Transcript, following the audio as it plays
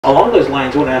Along those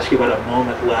lines, I want to ask you about a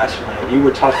moment last night. You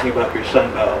were talking about your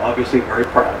son, Beau, obviously very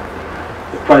proud.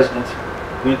 The president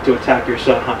went to attack your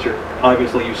son, Hunter.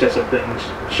 Obviously, you said some things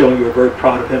showing you were very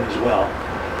proud of him as well.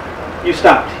 You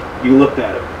stopped. You looked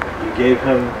at him. You gave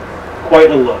him quite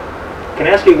a look. Can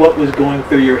I ask you what was going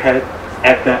through your head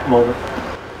at that moment?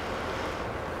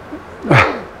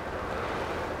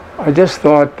 I just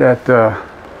thought that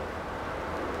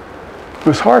it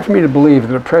was hard for me to believe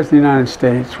that a president of the United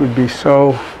States would be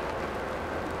so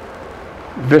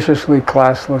viciously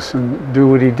classless and do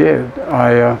what he did.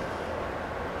 I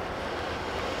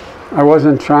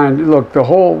wasn't trying to, look, the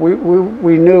whole,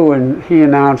 we knew, and he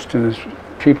announced, and his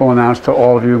people announced to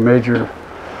all of you major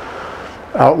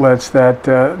outlets, that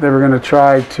they were going to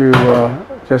try to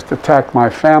just attack my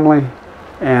family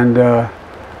and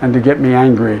to get me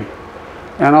angry.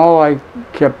 And all I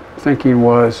kept thinking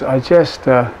was, I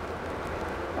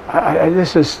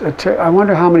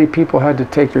wonder how many people had to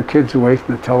take their kids away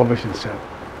from the television set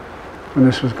when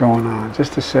this was going on,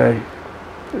 just to say,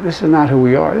 this is not who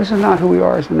we are. This is not who we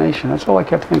are as a nation. That's all I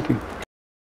kept thinking.